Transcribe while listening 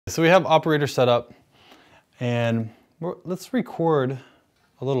So we have operator set up, and let's record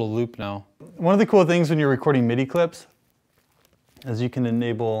a little loop now. One of the cool things when you're recording MIDI clips is you can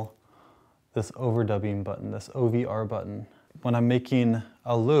enable this overdubbing button, this OVR button. When I'm making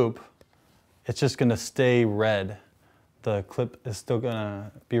a loop, it's just gonna stay red. The clip is still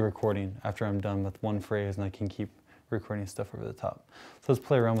gonna be recording after I'm done with one phrase, and I can keep recording stuff over the top. So let's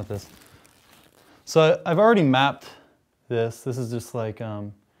play around with this. So I've already mapped this. This is just like,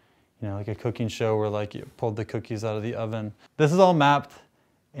 you know, like a cooking show where like you pulled the cookies out of the oven. This is all mapped,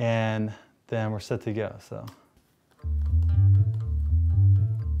 and then we're set to go, so.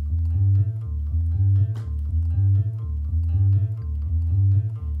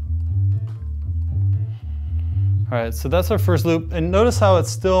 All right, so that's our first loop. And notice how it's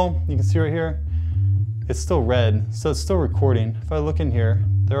still, you can see right here, it's still red, so it's still recording. If I look in here,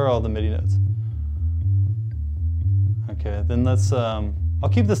 there are all the MIDI notes. Okay, then let's, I'll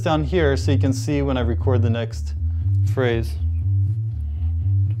keep this down here so you can see when I record the next phrase.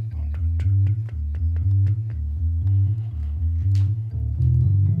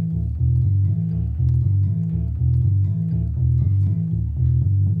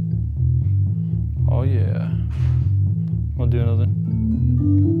 Oh yeah. We'll do another.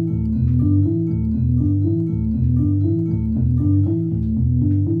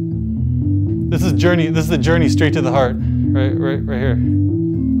 This is journey. This is the journey straight to the heart. Right here.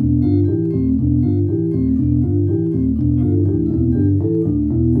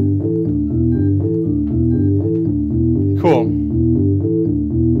 Cool.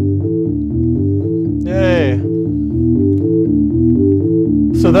 Yay.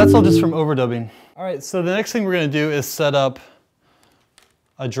 So that's all just from overdubbing. All right, so the next thing we're gonna do is set up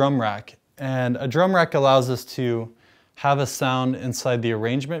a drum rack. And a drum rack allows us to have a sound inside the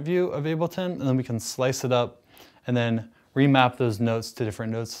arrangement view of Ableton, and then we can slice it up and then remap those notes to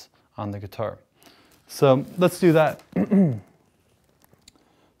different notes on the guitar. So let's do that.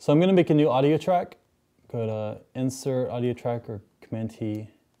 So I'm gonna make a new audio track. Go to Insert, Audio Track, or Command T.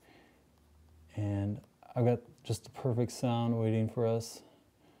 And I've got just the perfect sound waiting for us.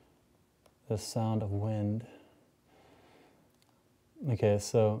 The sound of wind. Okay,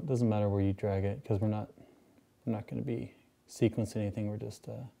 so it doesn't matter where you drag it because we're not going to be sequencing anything. We're just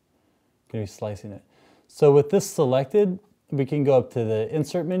going to be slicing it. So with this selected, we can go up to the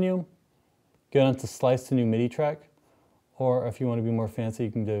Insert menu, go down to Slice to New MIDI Track, or if you want to be more fancy,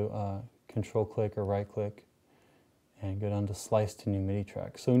 you can do Control click or right click and go down to Slice to New MIDI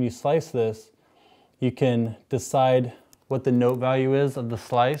Track. So when you slice this, you can decide what the note value is of the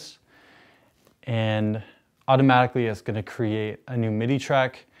slice, and automatically it's going to create a new MIDI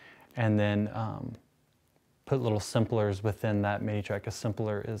track and then put little simplers within that MIDI track. A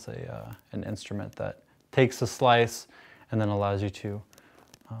simpler is an instrument that takes a slice and then allows you to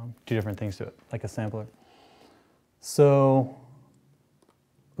do different things to it, like a sampler. So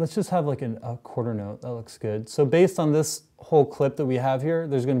let's just have like a quarter note. That looks good. So based on this whole clip that we have here,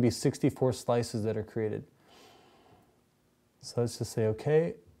 there's going to be 64 slices that are created. So let's just say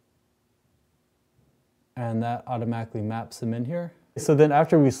OK. And that automatically maps them in here. So then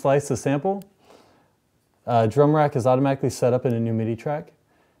after we slice the sample, drum rack is automatically set up in a new MIDI track.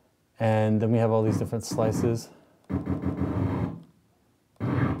 And then we have all these different slices.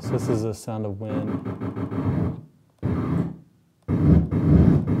 So this is the sound of wind.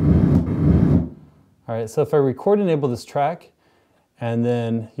 All right, so if I record and enable this track, and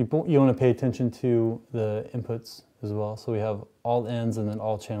then you want to pay attention to the inputs as well. So we have all ends and then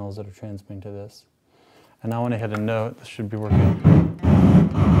all channels that are transmitting to this. And now when I hit a note, this should be working.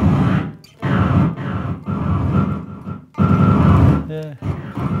 Yeah.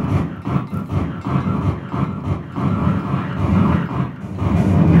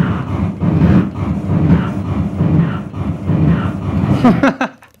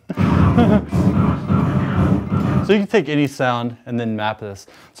 So you can take any sound and then map this.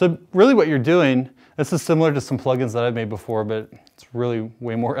 So really what you're doing, this is similar to some plugins that I've made before, but it's really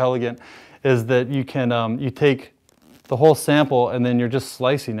way more elegant, is that you can you take the whole sample and then you're just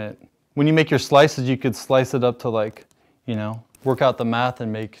slicing it. When you make your slices, you could slice it up to, like, you know, work out the math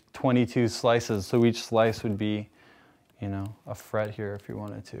and make 22 slices. So each slice would be, you know, a fret here if you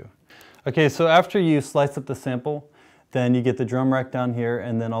wanted to. Okay, so after you slice up the sample, then you get the drum rack down here,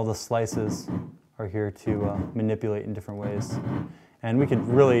 and then all the slices are here to manipulate in different ways. And we could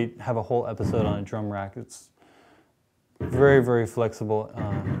really have a whole episode on a drum rack. It's very, very flexible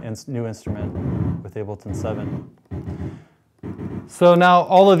new instrument with Ableton 7. So now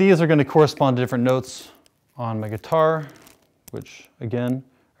all of these are going to correspond to different notes on my guitar, which again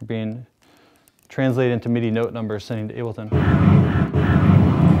are being translated into MIDI note numbers sending to Ableton.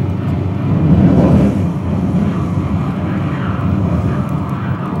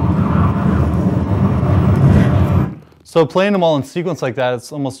 So playing them all in sequence like that,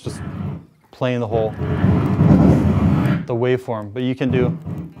 it's almost just playing the waveform, but you can do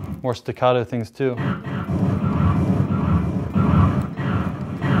more staccato things too.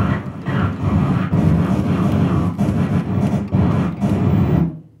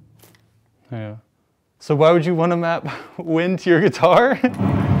 Yeah. So why would you want to map wind to your guitar?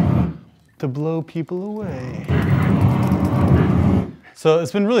 To blow people away. So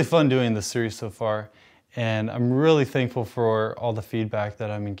it's been really fun doing this series so far, and I'm really thankful for all the feedback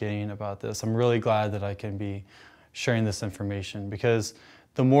that I've been getting about this. I'm really glad that I can be sharing this information, because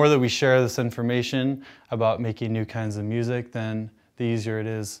the more that we share this information about making new kinds of music, then the easier it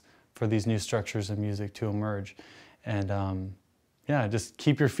is for these new structures of music to emerge. And yeah, just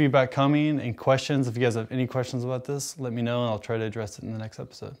keep your feedback coming and questions. If you guys have any questions about this, let me know and I'll try to address it in the next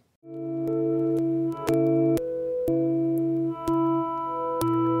episode.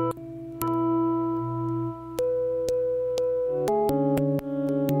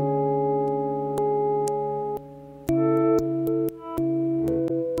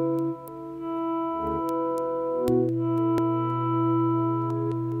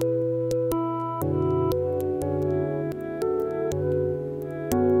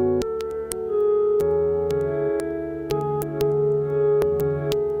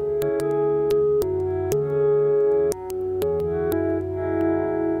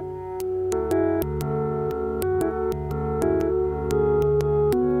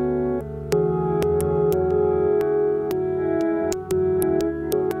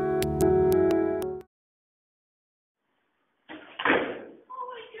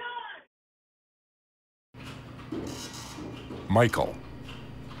 Michael,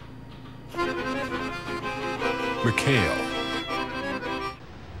 Mikhail,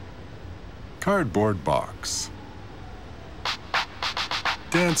 cardboard box,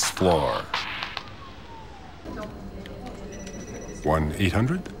 dance floor,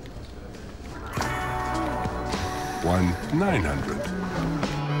 1-800,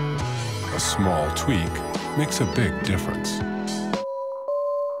 1-900. A small tweak makes a big difference.